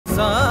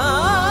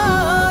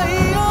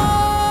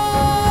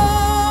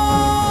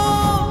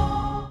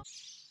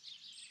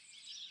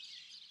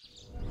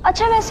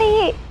अच्छा वैसे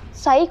ये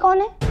साई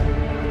कौन है?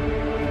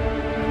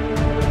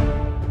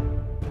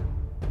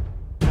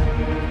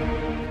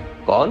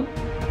 कौन?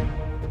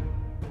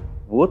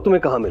 वो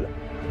तुम्हें कहां मिला?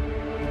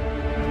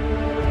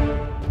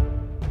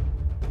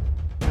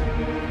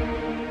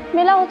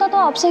 मिला होता तो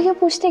आपसे क्यों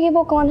पूछते कि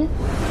वो कौन है?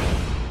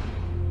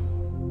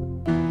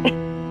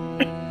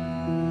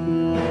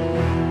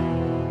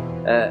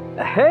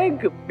 है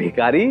एक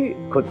भिखारी,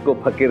 खुद को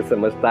फकीर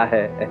समझता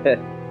है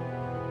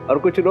और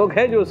कुछ लोग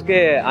हैं जो उसके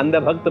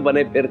अंधभक्त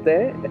बने फिरते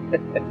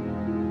हैं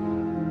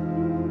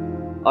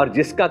और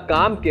जिसका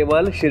काम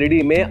केवल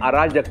शिरडी में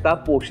अराजकता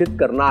पोषित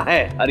करना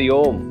है।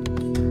 हरिओम।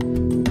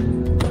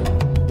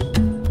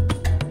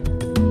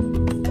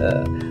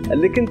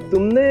 लेकिन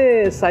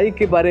तुमने साई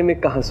के बारे में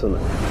कहां सुना?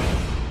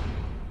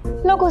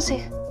 लोगों से।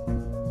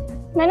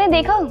 मैंने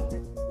देखा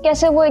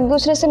कैसे वो एक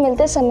दूसरे से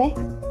मिलते समय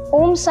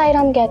ओम साई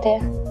राम कहते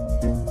हैं।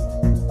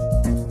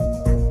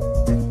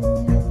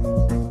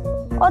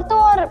 और तो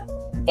और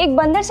एक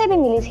बंदर से भी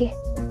मिली थी,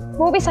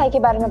 वो भी साई के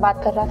बारे में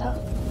बात कर रहा था।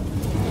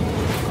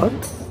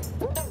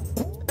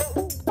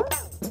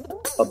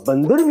 अब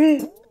बंदर भी?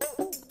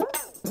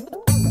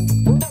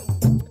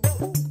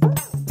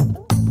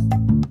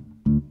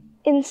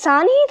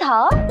 इंसान ही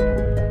था।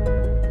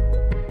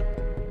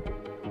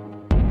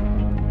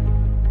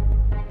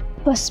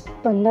 बस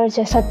बंदर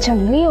जैसा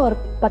जंगली और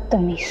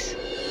बदतमीज।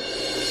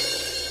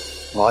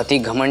 बहुत ही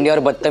घमंडी और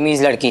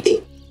बदतमीज लड़की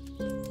थी।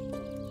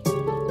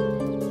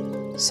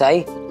 साई,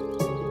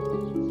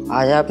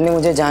 आज आपने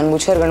मुझे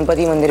जानबूझकर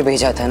गणपति मंदिर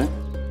भेजा था ना,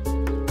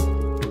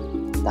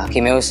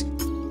 ताकि मैं उस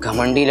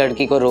घमंडी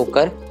लड़की को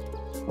रोककर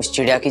उस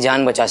चिड़िया की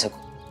जान बचा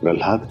सकूं।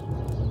 प्रहलाद,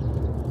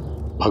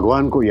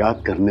 भगवान को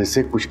याद करने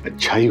से कुछ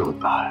अच्छा ही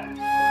होता है।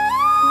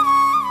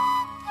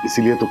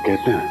 इसीलिए तो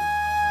कहते हैं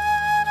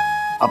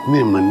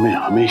अपने मन में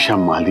हमेशा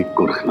मालिक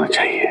को रखना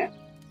चाहिए।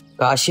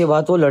 काश ये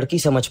बात वो लड़की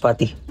समझ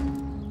पाती।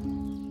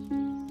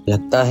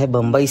 लगता है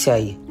बंबई से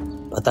आई है,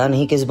 पता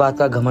नहीं किस बात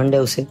का घमंड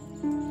है उसे।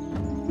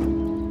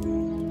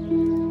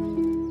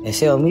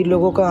 ऐसे अमीर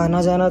लोगों का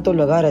आना जाना तो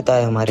लगा रहता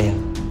है हमारे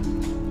यहाँ।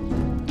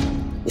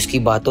 उसकी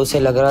बातों से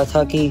लग रहा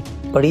था कि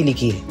पढ़ी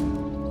लिखी है,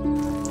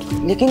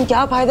 लेकिन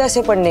क्या फायदा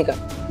इसे पढ़ने का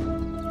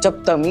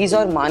जब तमीज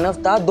और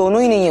मानवता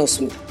दोनों ही नहीं है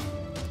उसमें।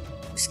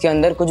 उसके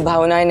अंदर कुछ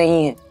भावनाएं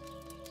नहीं है।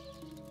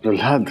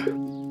 प्रहलाद,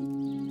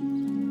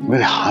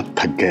 मेरे हाथ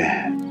थक गए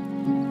हैं,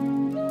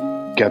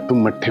 क्या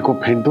तुम मट्ठे को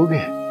फेंक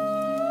दोगे?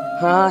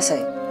 हाँ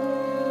साई।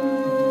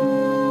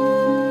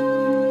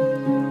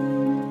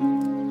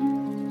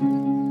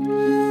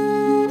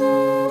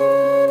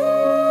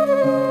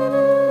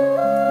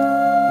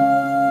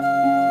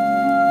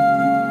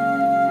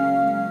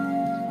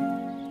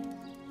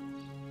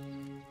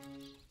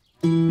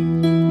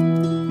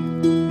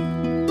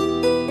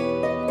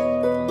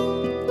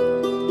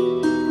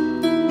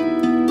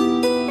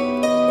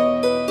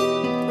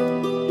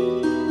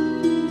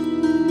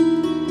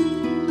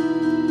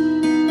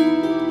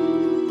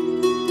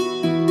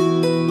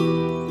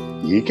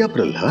 क्या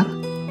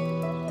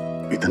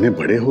प्रहलाद, इतने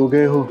बड़े हो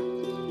गए हो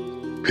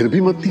फिर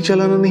भी मत्ती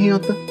चलाना नहीं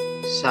आता?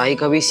 साई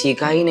कभी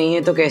सीखा ही नहीं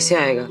है तो कैसे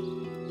आएगा?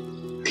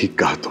 ठीक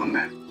कहा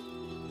तुमने।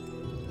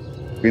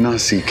 बिना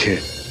सीखे,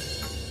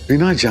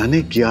 बिना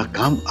जाने किया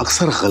काम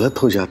अक्सर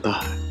गलत हो जाता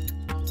है।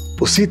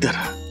 उसी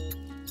तरह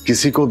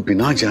किसी को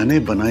बिना जाने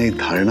बनाई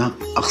धारणा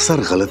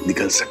अक्सर गलत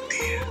निकल सकती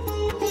है।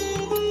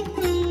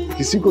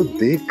 किसी को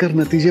देखकर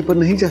नतीजे पर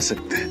नहीं जा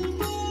सकते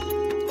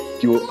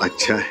कि वो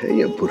अच्छा है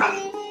या बुरा।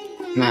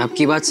 मैं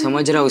आपकी बात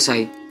समझ रहा हूँ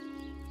साई,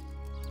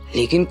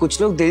 लेकिन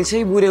कुछ लोग दिल से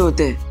ही बुरे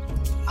होते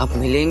हैं। आप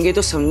मिलेंगे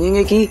तो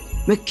समझेंगे कि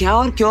मैं क्या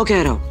और क्यों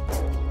कह रहा हूँ।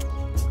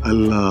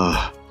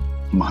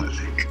 अल्लाह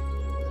मालिक।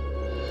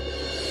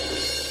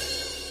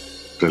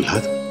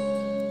 प्रहलाद,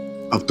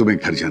 अब तुम्हें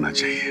घर जाना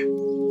चाहिए।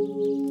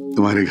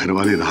 तुम्हारे घर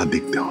वाले राह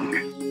देखते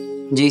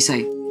होंगे। जी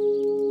साई,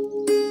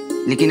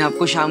 लेकिन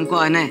आपको शाम को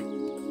आना है,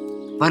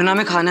 वरना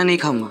मैं खाना नहीं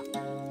खाऊंगा।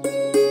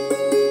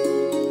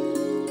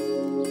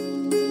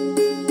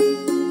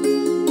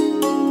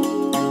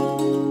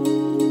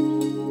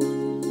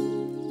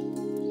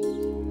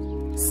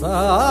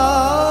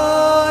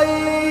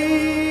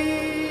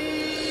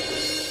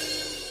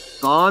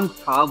 कौन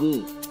था वो?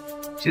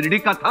 शिरडी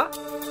का था?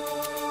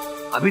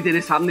 अभी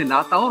तेरे सामने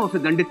लाता हूं और उसे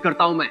दंडित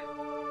करता हूं मैं।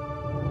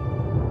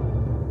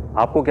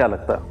 आपको क्या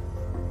लगता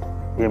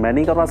है ये मैं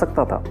नहीं करवा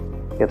सकता था?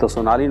 ये तो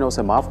सोनाली ने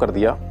उसे माफ कर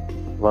दिया,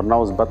 वरना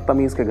उस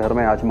बदतमीज के घर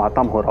में आज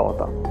मातम हो रहा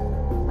होता।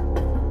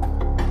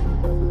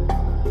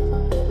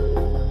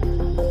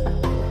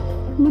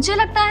 मुझे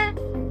लगता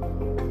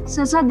है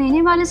सजा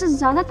देने वाले से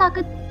ज्यादा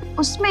ताकत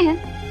उसमें है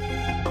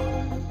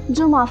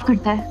जो माफ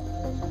करता है।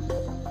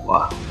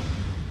 वाह,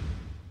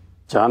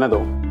 जाने दो,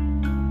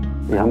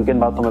 ये हम किन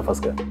बातों में फंस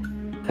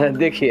गए।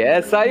 देखिए,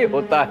 ऐसा ही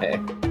होता है।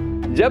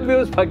 जब भी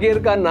उस फकीर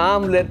का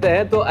नाम लेते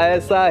हैं तो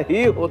ऐसा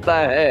ही होता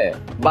है।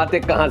 बातें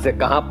कहां से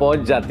कहां पहुंच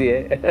जाती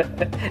है।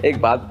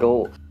 एक बात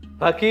कहूं,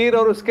 फकीर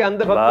और उसके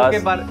अंधभक्तों के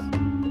बारे।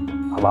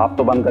 अब आप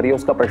तो बंद करिए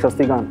उसका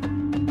प्रशस्ति गान।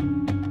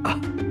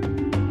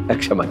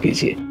 क्षमा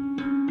कीजिए।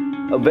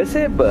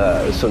 वैसे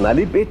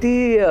सोनाली बेटी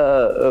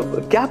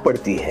क्या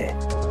पढ़ती है?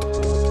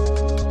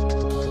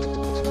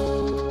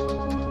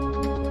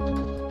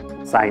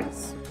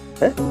 साइंस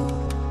है?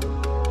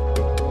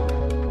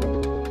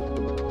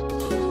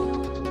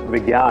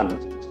 विज्ञान।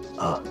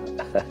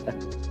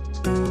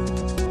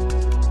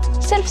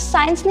 सिर्फ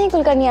साइंस नहीं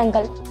कुलकर्णी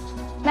अंकल,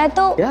 मैं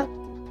तो क्या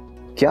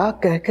क्या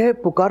कह के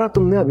पुकारा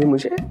तुमने अभी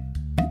मुझे?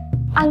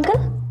 अंकल,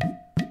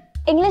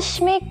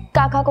 इंग्लिश में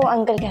काका को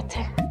अंकल कहते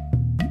हैं।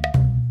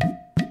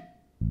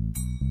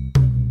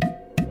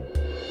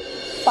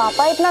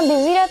 पापा इतना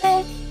बिजी रहते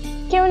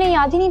हैं कि उन्हें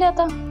याद ही नहीं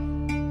रहता।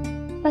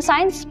 मैं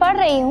साइंस पढ़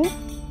रही हूँ,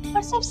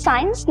 पर सिर्फ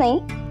साइंस नहीं,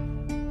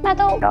 मैं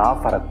तो क्या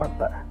फर्क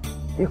पड़ता है,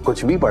 ये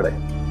कुछ भी पढ़े,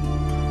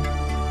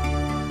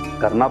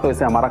 करना तो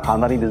इसे हमारा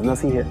खानदानी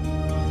बिजनेस ही है।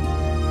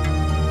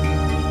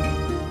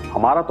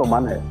 हमारा तो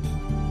मन है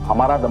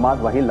हमारा दामाद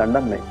वहीं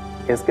लंदन में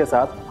इसके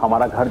साथ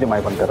हमारा घर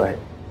जमाई बनकर रहे।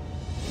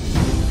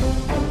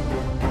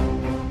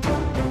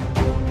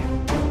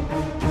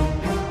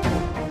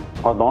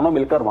 और दोनों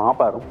मिलकर वहां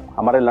पर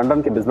हमारे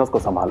लंदन के बिजनेस को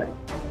संभालें।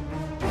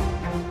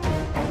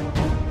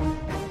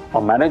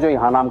 और मैंने जो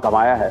यहां नाम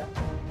कमाया है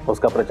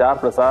उसका प्रचार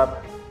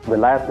प्रसार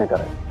विलायत में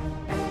करें।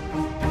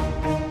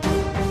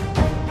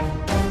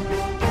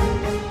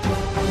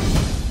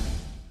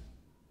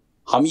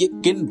 हम ये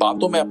किन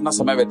बातों में अपना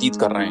समय व्यतीत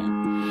कर रहे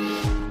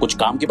हैं? कुछ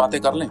काम की बातें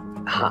कर लें।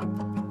 हाँ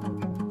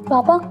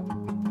पापा,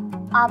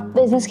 आप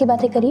बिजनेस की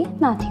बातें करिए,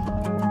 मैं आती हूँ।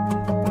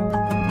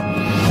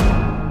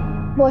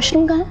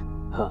 वॉशरूम कहाँ है?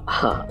 हाँ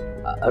हाँ,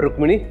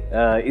 रुक्मिणी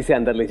इसे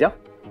अंदर ले जाओ।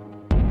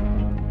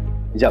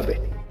 जाओ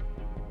बेटी।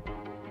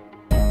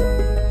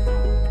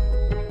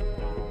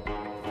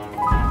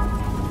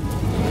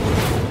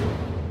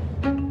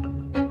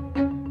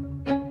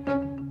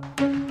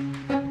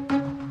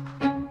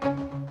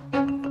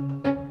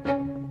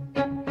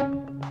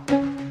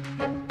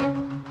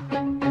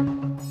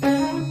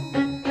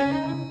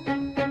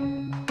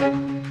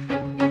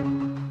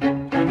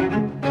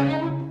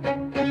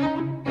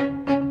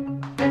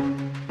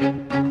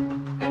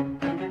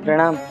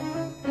 प्रणाम।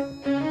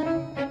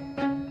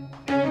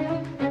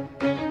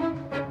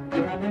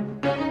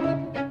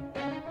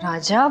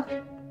 राजा,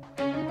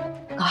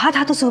 कहा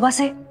था तो सुबह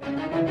से?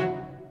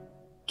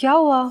 क्या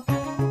हुआ?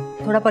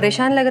 थोड़ा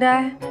परेशान लग रहा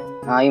है।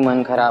 हाँ ही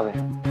मन खराब है।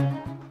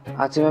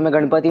 आज सुबह मैं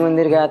गणपति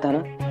मंदिर गया था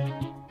ना,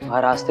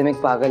 वहाँ रास्ते में एक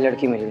पागल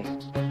लड़की मिल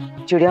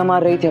गई, चिड़िया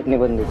मार रही थी अपनी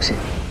बंदूक से।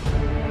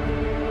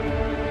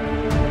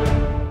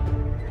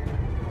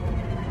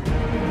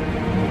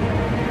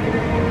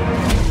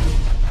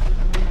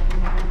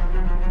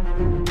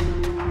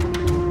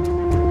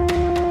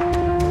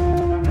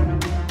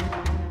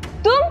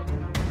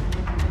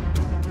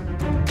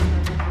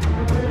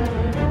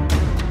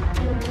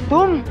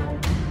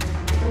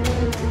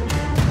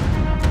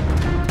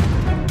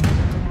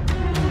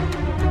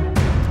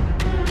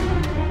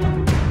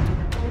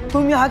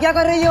 तुम यहाँ क्या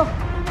कर रही हो?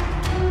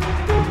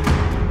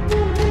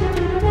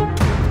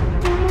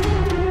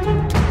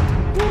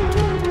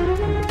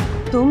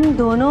 तुम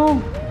दोनों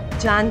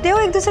जानते हो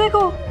एक दूसरे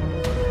को?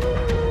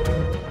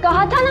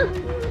 कहा था ना,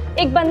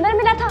 एक बंदर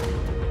मिला था,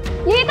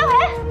 यही तो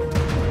है।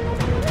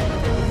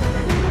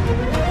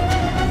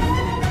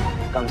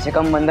 कम से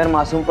कम बंदर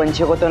मासूम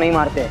पंछी को तो नहीं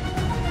मारते।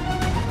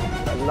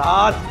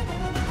 प्रहलाद,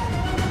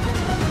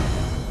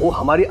 वो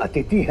हमारी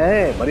अतिथि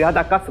है,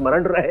 मर्यादा का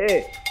स्मरण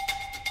रहे।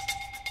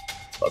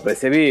 और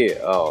वैसे भी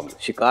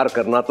शिकार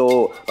करना तो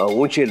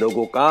ऊंचे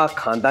लोगों का,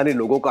 खानदानी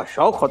लोगों का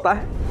शौक होता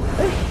है।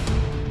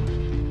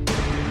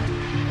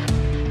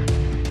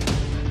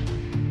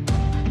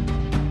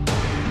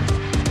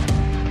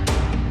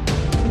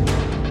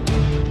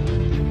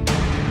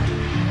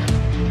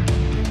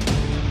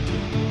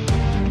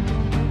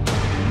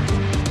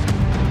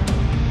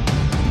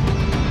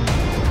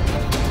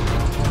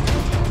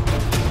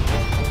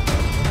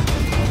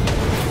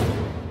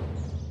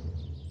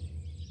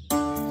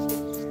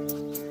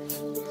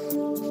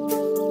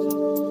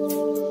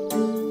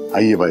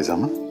 आइए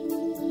भाईजान।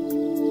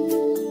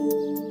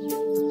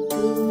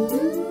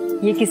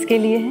 ये किसके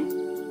लिए है?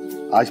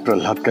 आज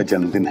प्रहलाद का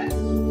जन्मदिन है,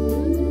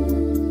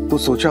 तो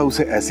सोचा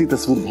उसे ऐसी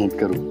तस्वीर भेंट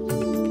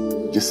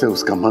करूं जिससे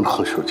उसका मन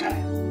खुश हो जाए।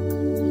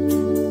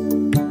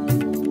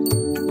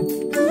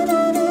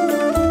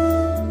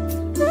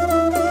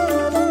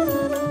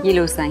 ये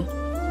लो साईं।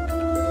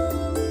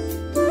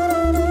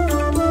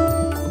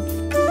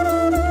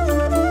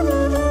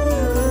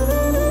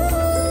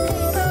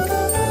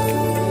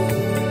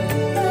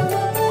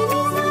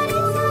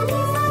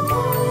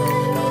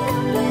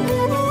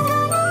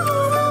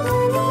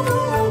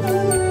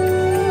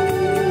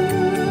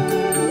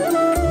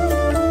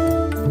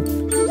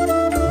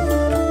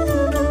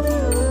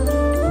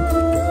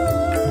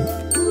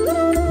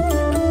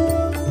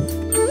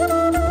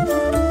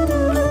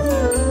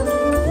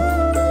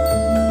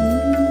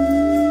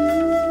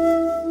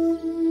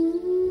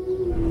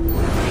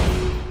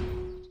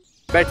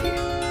 बैठिए।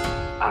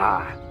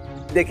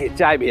 देखिए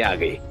चाय भी आ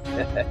गई।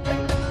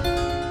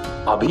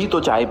 अभी तो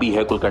चाय भी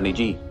है कुलकर्णी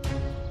जी,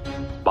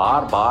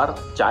 बार बार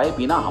चाय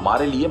पीना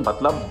हमारे लिए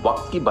मतलब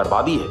वक्त की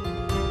बर्बादी है।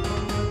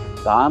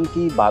 काम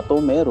की बातों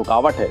में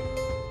रुकावट है।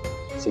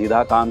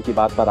 सीधा काम की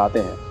बात पर आते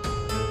हैं।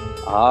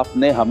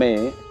 आपने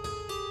हमें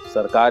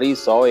सरकारी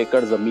 100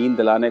 एकड़ जमीन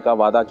दिलाने का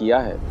वादा किया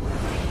है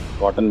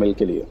कॉटन मिल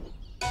के लिए।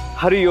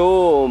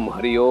 हरिओम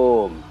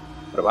हरिओम।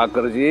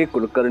 प्रभाकर जी,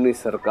 कुलकर्णी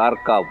सरकार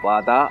का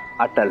वादा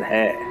अटल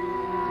है।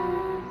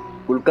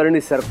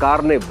 कुलकर्णी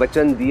सरकार ने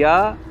वचन दिया,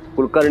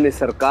 कुलकर्णी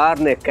सरकार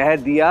ने कह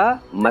दिया,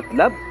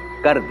 मतलब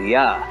कर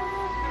दिया।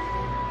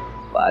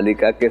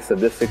 पालिका के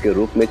सदस्य के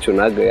रूप में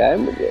चुना गया है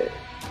मुझे।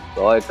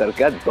 100 एकड़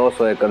क्या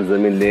 200 एकड़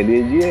जमीन ले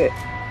लीजिए,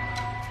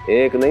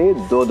 एक नहीं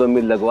 2-2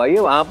 मिल लगवाइए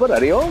वहां पर।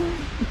 हरिओम।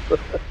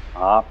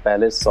 आप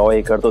पहले 100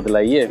 एकड़ तो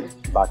दिलाइए,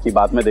 बाकी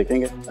बाद में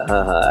देखेंगे।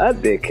 हाँ,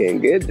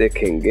 देखेंगे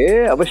देखेंगे,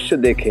 अवश्य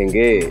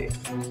देखेंगे,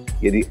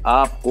 यदि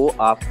आपको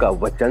आपका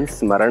वचन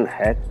स्मरण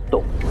है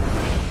तो।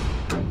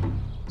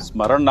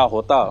 स्मरण ना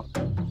होता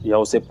या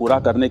उसे पूरा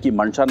करने की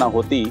मंशा ना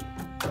होती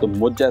तो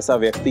मुझ जैसा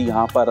व्यक्ति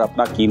यहाँ पर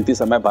अपना कीमती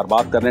समय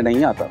बर्बाद करने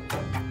नहीं आता।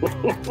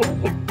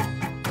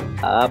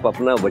 आप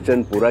अपना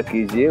वचन पूरा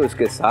कीजिए,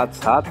 उसके साथ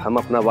साथ हम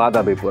अपना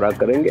वादा भी पूरा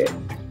करेंगे।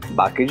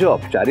 बाकी जो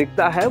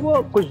औपचारिकता है वो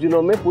कुछ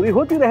दिनों में पूरी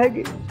होती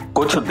रहेगी।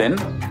 कुछ दिन?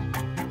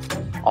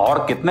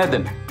 और कितने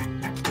दिन?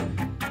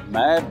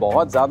 मैं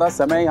बहुत ज्यादा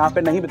समय यहाँ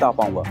पे नहीं बिता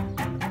पाऊंगा,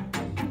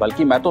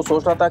 बल्कि मैं तो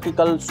सोच रहा था कि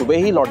कल सुबह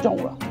ही लौट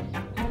जाऊंगा।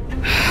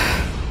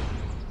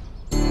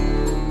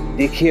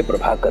 देखिए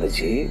प्रभाकर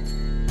जी,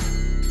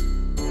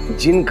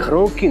 जिन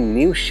घरों की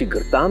नींव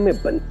शीघ्रता में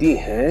बनती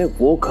हैं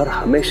वो घर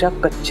हमेशा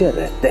कच्चे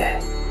रहते हैं,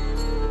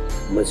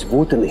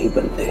 मजबूत नहीं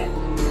बनते।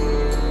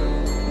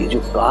 ये जो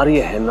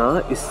कार्य है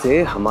ना,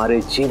 इससे हमारे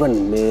जीवन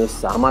में,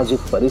 सामाजिक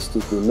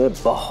परिस्थिति में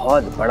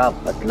बहुत बड़ा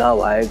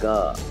बदलाव आएगा,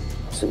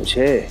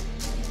 समझे?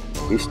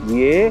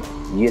 इसलिए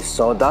ये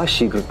सौदा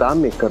शीघ्रता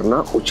में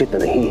करना उचित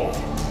नहीं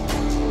है।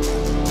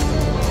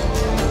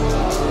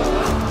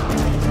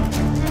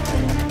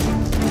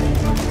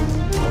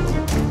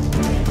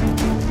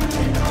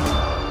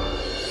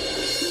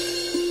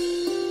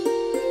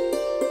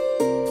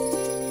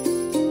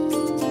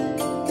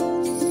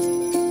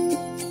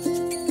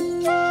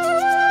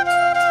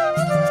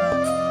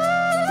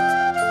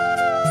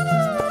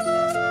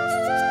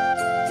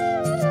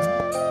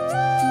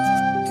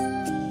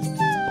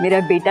 मेरा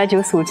बेटा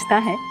जो सोचता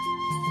है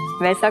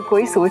वैसा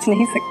कोई सोच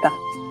नहीं सकता।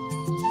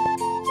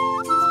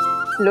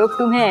 लोग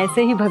तुम्हें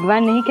ऐसे ही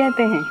भगवान नहीं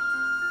कहते हैं।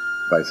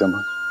 भाई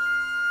साहब,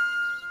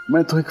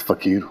 मैं तो एक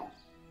फकीर हूं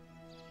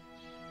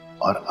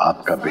और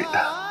आपका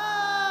बेटा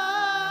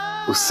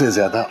उससे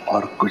ज्यादा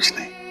और कुछ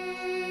नहीं।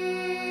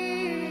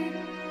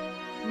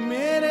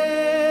 मेरे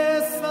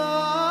साई।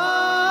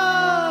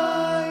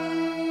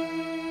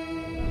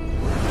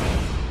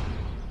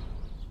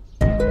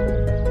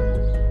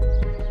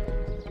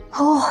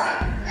 ओह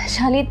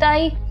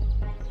शालिताई,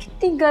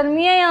 कितनी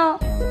गर्मी है यहाँ,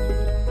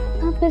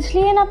 ना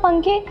बिजली है ना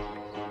पंखे,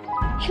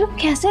 ये लोग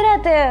कैसे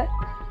रहते हैं?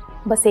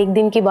 बस एक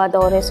दिन की बात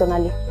और है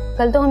सोनाली,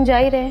 कल तो हम जा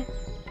ही रहे हैं।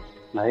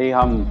 नहीं,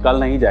 हम कल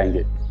नहीं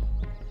जाएंगे।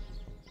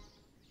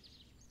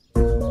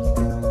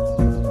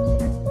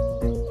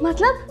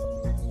 मतलब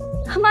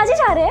हम आज ही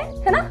जा रहे हैं,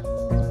 है ना?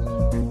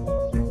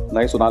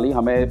 नहीं सोनाली,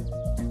 हमें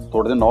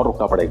थोड़े दिन और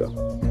रुकना पड़ेगा।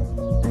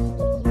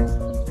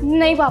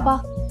 नहीं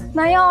पापा,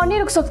 मैं यहाँ और नहीं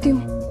रुक सकती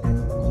हूँ।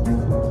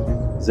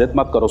 जिद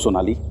मत करो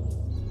सोनाली,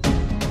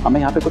 हमें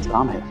यहाँ पे कुछ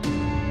काम है।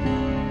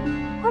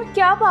 और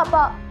क्या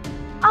पापा,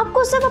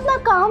 आपको सिर्फ अपना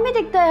काम ही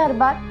दिखता है हर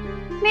बार,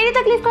 मेरी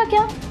तकलीफ का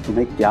क्या?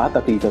 तुम्हें क्या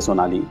तकलीफ है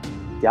सोनाली,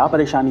 क्या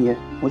परेशानी है,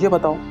 मुझे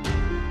बताओ,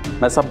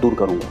 मैं सब दूर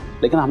करूंगा,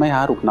 लेकिन हमें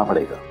यहाँ रुकना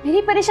पड़ेगा।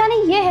 मेरी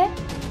परेशानी ये है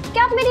कि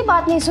आप मेरी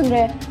बात नहीं सुन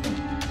रहे।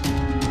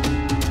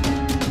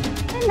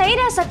 मैं नहीं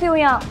रह सकती हूँ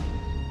यहाँ।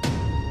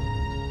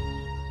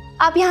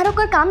 आप यहाँ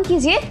रुककर काम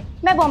कीजिए,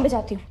 मैं बॉम्बे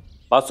जाती हूँ।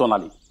 बस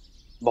सोनाली,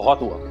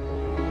 बहुत हुआ।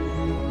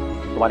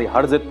 तुम्हारी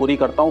हर जिद पूरी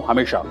करता हूँ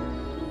हमेशा,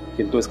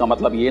 किंतु इसका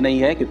मतलब ये नहीं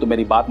है कि तुम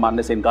मेरी बात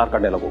मानने से इनकार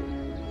करने लगो।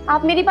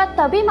 आप मेरी बात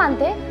तभी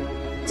मानते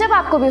जब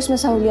आपको भी उसमें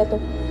सहूलियत हो,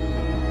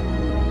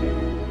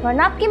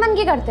 वरना आपकी मन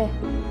की करते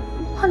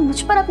और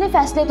मुझ पर अपने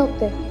फैसले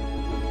थोपते।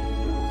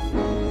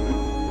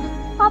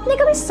 आपने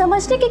कभी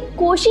समझने की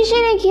कोशिश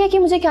ही नहीं की है कि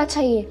मुझे क्या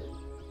चाहिए।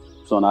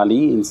 सोनाली,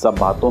 इन सब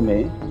बातों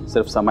में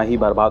सिर्फ समय ही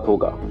बर्बाद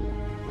होगा।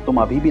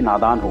 तुम अभी भी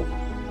नादान हो,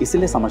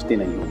 इसलिए समझती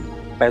नहीं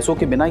हो। पैसों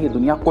के बिना ये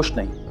दुनिया कुछ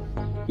नहीं,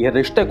 ये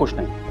रिश्ते कुछ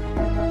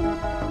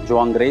नहीं। जो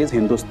अंग्रेज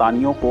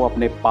हिंदुस्तानियों को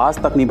अपने पास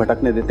तक नहीं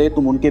भटकने देते,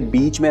 तुम उनके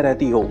बीच में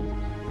रहती हो।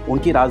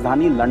 उनकी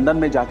राजधानी लंदन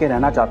में जाके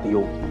रहना चाहती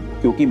हो,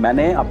 क्योंकि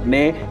मैंने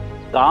अपने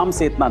काम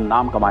से इतना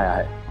नाम कमाया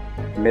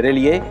है। मेरे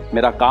लिए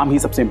मेरा काम ही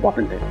सबसे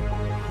इंपॉर्टेंट है,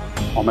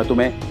 और मैं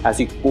तुम्हें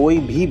ऐसी कोई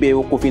भी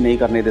बेवकूफ़ी नहीं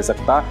करने दे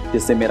सकता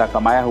जिससे मेरा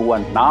कमाया हुआ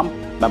नाम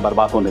मैं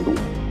बर्बाद होने दूं।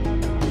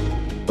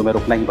 तुम्हें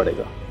रुकना ही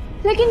पड़ेगा।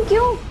 लेकिन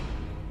क्यों?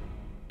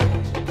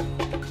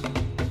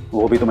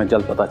 वो भी तुम्हें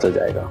जल्द पता चल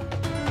जाएगा।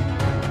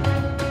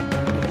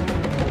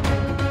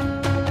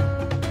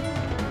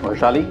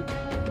 वैशाली,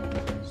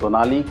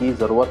 सोनाली की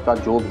जरूरत का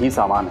जो भी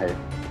सामान है,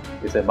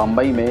 इसे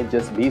बंबई में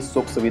जिस भी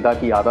सुख सुविधा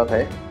की आदत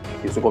है,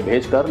 किसी को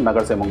भेजकर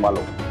नगर से मंगवा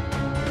लो।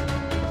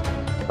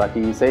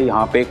 ताकि इसे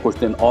यहाँ पे कुछ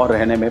दिन और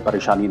रहने में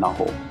परेशानी ना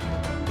हो।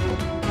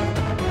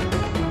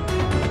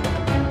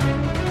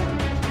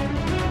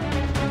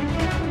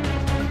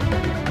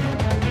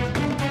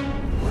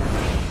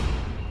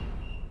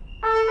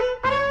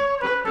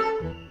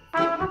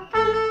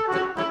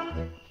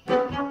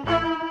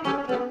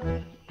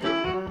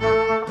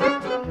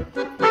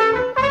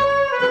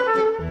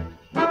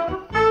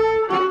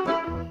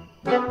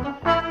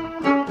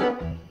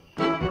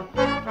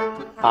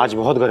 आज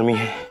बहुत गर्मी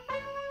है।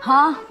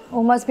 हाँ,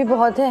 उमस भी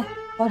बहुत है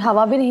और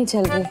हवा भी नहीं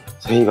चल रही।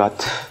 सही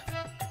बात।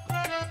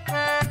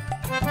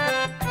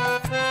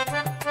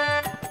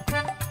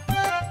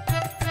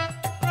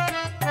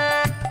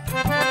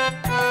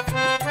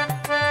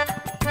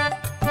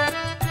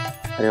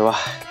 अरे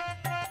वाह,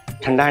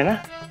 ठंडा है ना।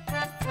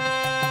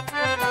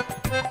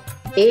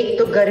 एक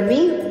तो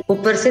गर्मी,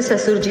 ऊपर से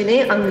ससुर जी ने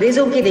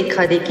अंग्रेजों की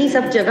देखा देखी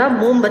सब जगह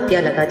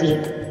मोमबत्तियां लगा दी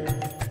है।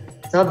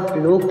 सब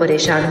लोग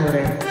परेशान हो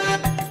रहे हैं।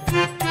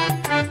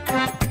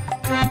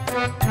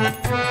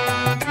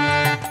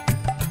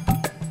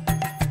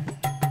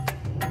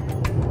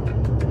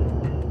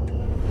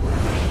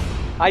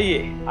 आइए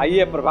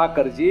आइए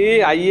प्रभाकर जी,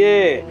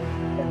 आइए।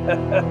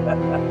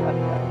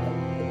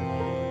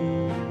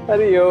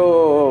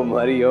 हरिओम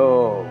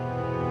हरिओम।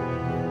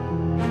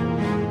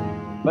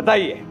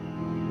 बताइए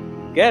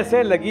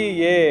कैसे लगी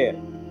ये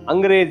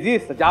अंग्रेजी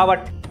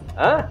सजावट?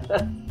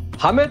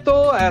 हमें तो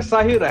ऐसा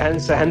ही रहन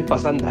सहन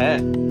पसंद है।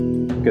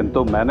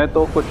 किंतु मैंने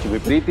तो कुछ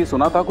विपरीत ही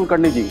सुना था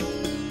कुलकर्णी जी।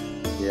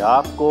 ये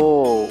आपको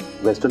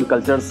वेस्टर्न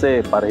कल्चर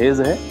से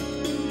परहेज है,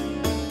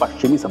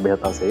 पश्चिमी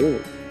सभ्यता से।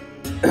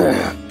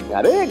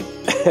 अरे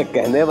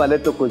कहने वाले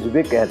तो कुछ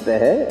भी कहते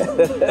हैं।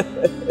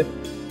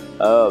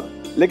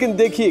 लेकिन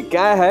देखिए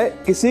क्या है,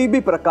 किसी भी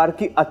प्रकार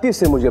की अति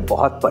से मुझे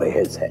बहुत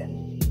परहेज है।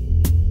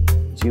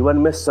 जीवन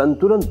में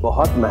संतुलन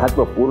बहुत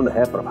महत्वपूर्ण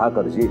है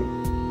प्रभाकर जी।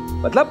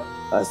 मतलब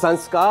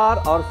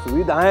संस्कार और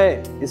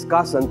सुविधाएं,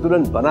 इसका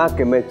संतुलन बना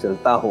के मैं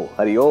चलता हूँ।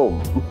 हरिओम।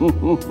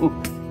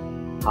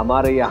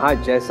 हमारे यहाँ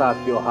जैसा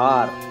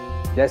त्योहार,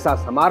 जैसा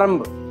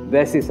समारंभ,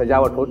 वैसी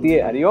सजावट होती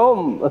है।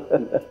 हरिओम।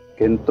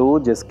 किंतु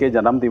जिसके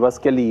जन्म दिवस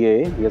के लिए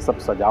ये सब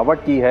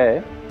सजावट की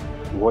है,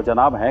 वो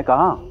जनाब है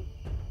कहाँ?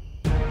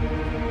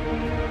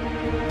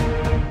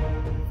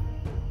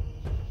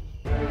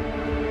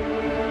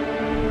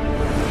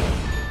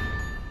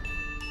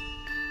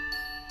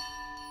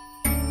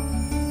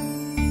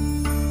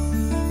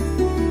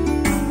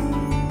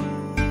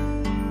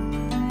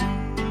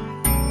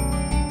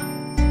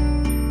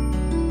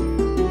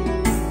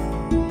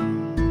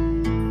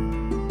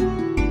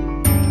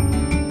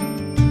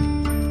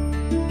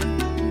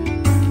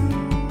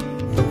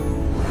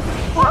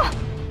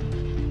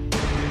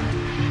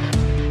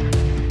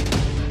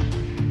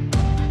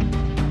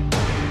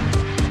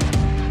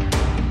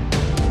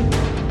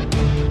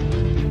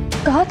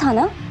 कहा था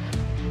ना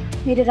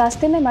मेरे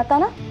रास्ते में मत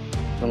आना।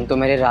 तुम तो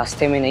मेरे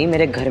रास्ते में नहीं,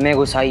 मेरे घर में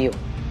घुस आई हो।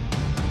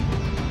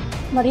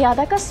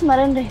 मर्यादा का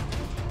स्मरण रहे,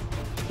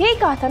 यही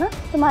कहा था ना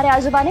तुम्हारे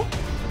आजूबा ने।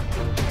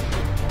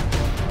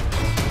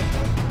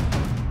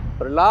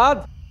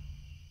 प्रहलाद,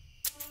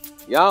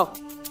 यहाँ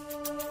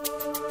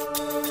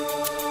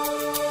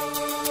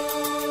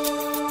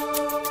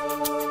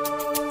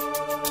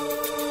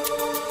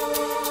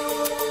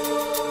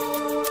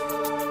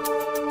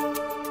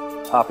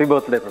हैप्पी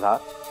बर्थडे प्रहलाद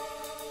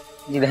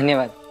जी।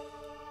 धन्यवाद।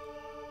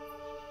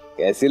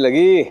 कैसी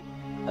लगी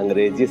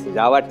अंग्रेजी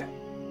सजावट?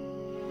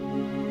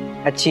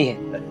 अच्छी है।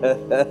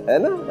 है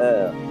ना?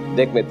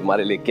 देख मैं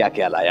तुम्हारे लिए क्या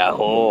क्या लाया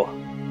हूँ।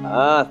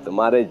 हाँ,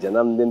 तुम्हारे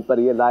जन्मदिन पर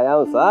ये लाया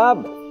हूँ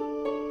साहब।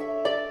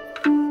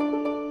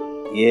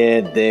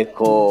 ये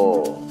देखो।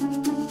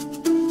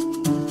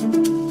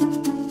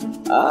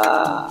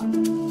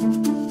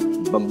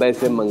 बम्बई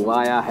से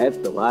मंगवाया है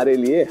तुम्हारे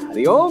लिए।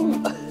 हरिओम।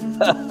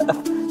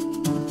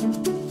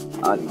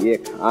 और ये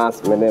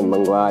खास मैंने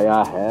मंगवाया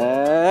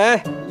है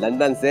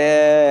लंदन से।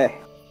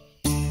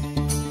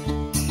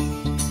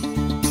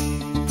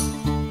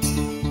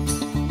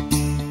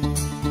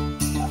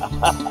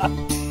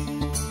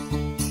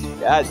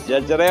 क्या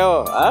जज रहे हो?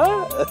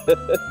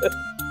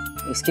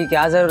 इसकी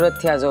क्या जरूरत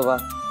थी आजोबा?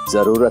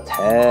 जरूरत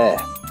है,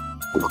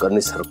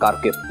 कुलकर्णी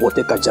सरकार के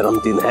पोते का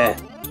जन्मदिन है।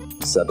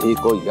 सभी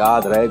को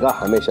याद रहेगा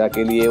हमेशा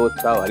के लिए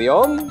उत्सव।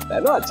 हरिओम।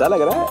 है ना? अच्छा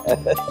लग रहा है।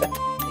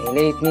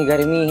 पहले इतनी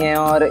गर्मी है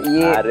और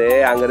ये।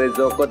 अरे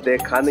अंग्रेजों को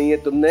देखा नहीं है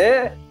तुमने?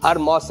 हर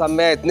मौसम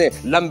में इतने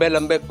लंबे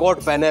लंबे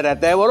कोट पहने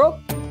रहते हैं वो लोग।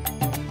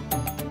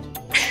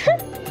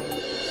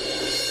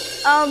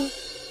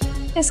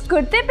 इस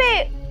कुर्ते पे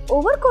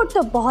ओवरकोट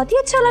तो बहुत ही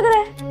अच्छा लग रहा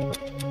है,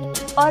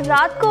 और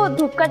रात को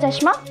धूप का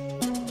चश्मा,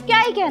 क्या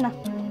ही कहना।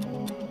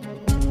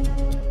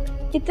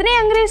 इतने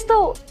अंग्रेज तो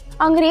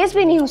अंग्रेज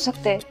भी नहीं हो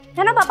सकते,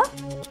 है ना पापा?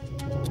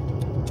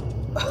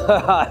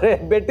 अरे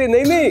बेटी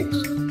नहीं,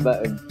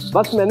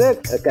 बस मैंने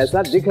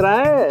कैसा दिख रहा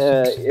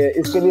है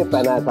इसके लिए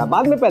पहना था,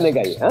 बाद में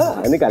पहनेगा ही।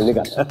 हाँ, निकाल।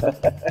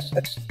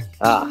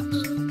 हाँ,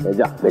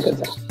 जा लेकर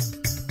जा।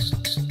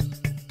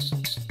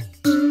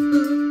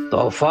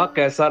 तोहफा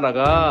कैसा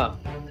लगा?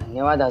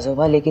 धन्यवाद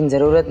आजोबा, लेकिन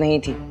जरूरत नहीं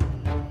थी।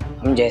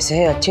 हम जैसे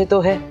हैं अच्छे तो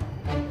है।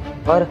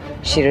 और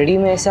शिरडी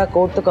में ऐसा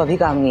कोट तो कभी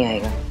काम नहीं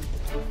आएगा।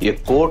 ये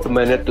कोट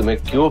मैंने तुम्हें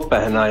क्यों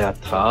पहनाया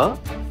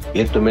था,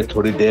 ये तुम्हें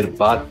थोड़ी देर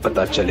बाद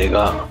पता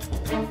चलेगा।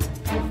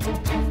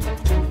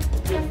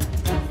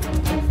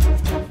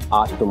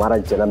 आज तुम्हारा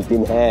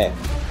जन्मदिन है,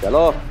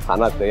 चलो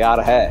खाना तैयार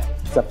है,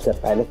 सबसे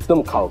पहले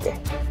तुम खाओगे।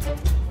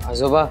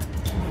 आजोबा,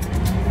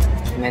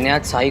 मैंने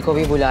आज साई को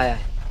भी बुलाया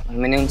है और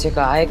मैंने उनसे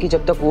कहा है कि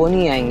जब तक वो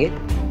नहीं आएंगे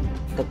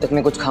तब तक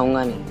मैं कुछ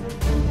खाऊंगा नहीं।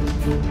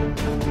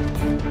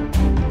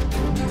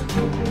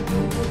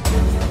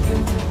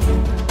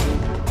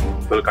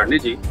 कुलकर्णी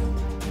जी,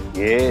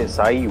 ये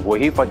साई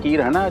वही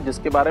फकीर है ना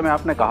जिसके बारे में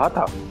आपने कहा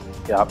था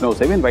कि आपने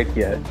उसे भी इनवाइट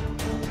किया है?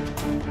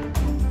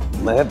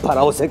 मैं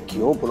भरा उसे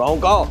क्यों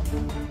बुलाऊंगा,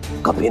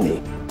 कभी नहीं।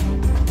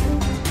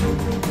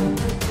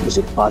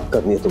 मुझे बात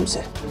करनी है तुमसे,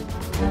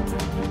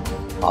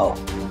 आओ।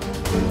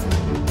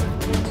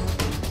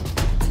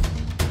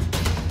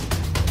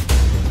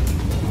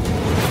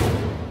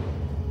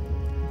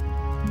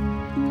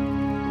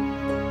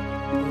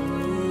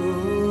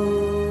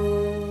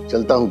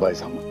 चलता हूँ भाई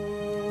साहब।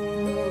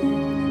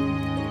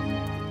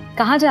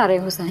 कहाँ जा रहे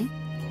हो साईं?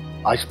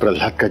 आज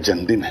प्रहलाद का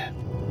जन्मदिन है।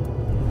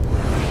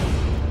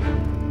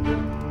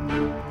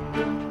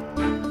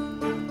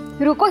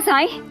 रुको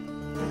साईं,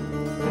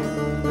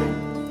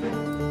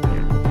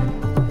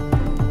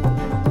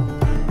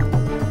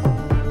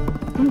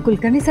 तुम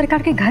कुलकर्णी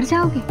सरकार के घर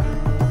जाओगे?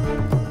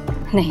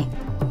 नहीं,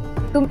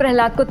 तुम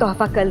प्रहलाद को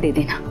तोहफा कल दे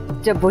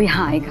देना जब वो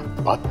यहाँ आएगा।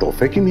 बात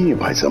तोहफे की नहीं है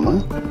भाई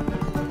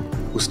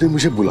साहब, उसने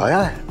मुझे बुलाया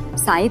है।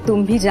 साईं,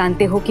 तुम भी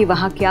जानते हो कि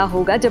वहाँ क्या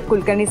होगा जब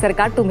कुलकर्णी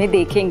सरकार तुम्हें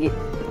देखेंगे।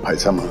 भाई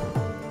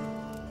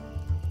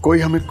साहब, कोई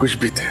हमें कुछ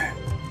भी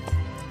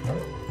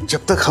थे,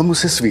 जब तक हम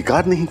उसे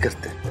स्वीकार नहीं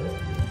करते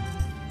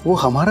वो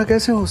हमारा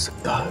कैसे हो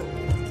सकता है?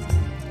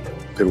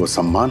 फिर वो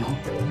सम्मान हो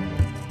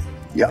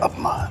या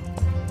अपमान।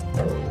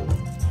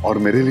 और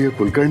मेरे लिए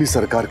कुलकर्णी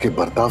सरकार के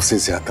बर्ताव से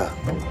ज्यादा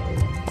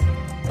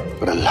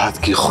प्रहलाद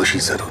की खुशी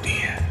जरूरी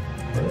है।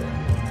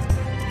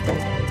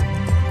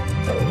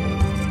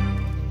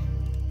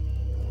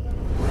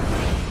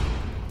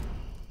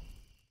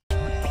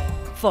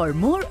 For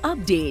more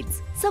updates,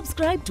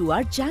 subscribe to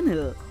our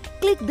channel,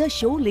 click the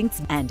show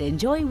links and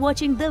enjoy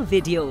watching the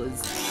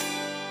videos.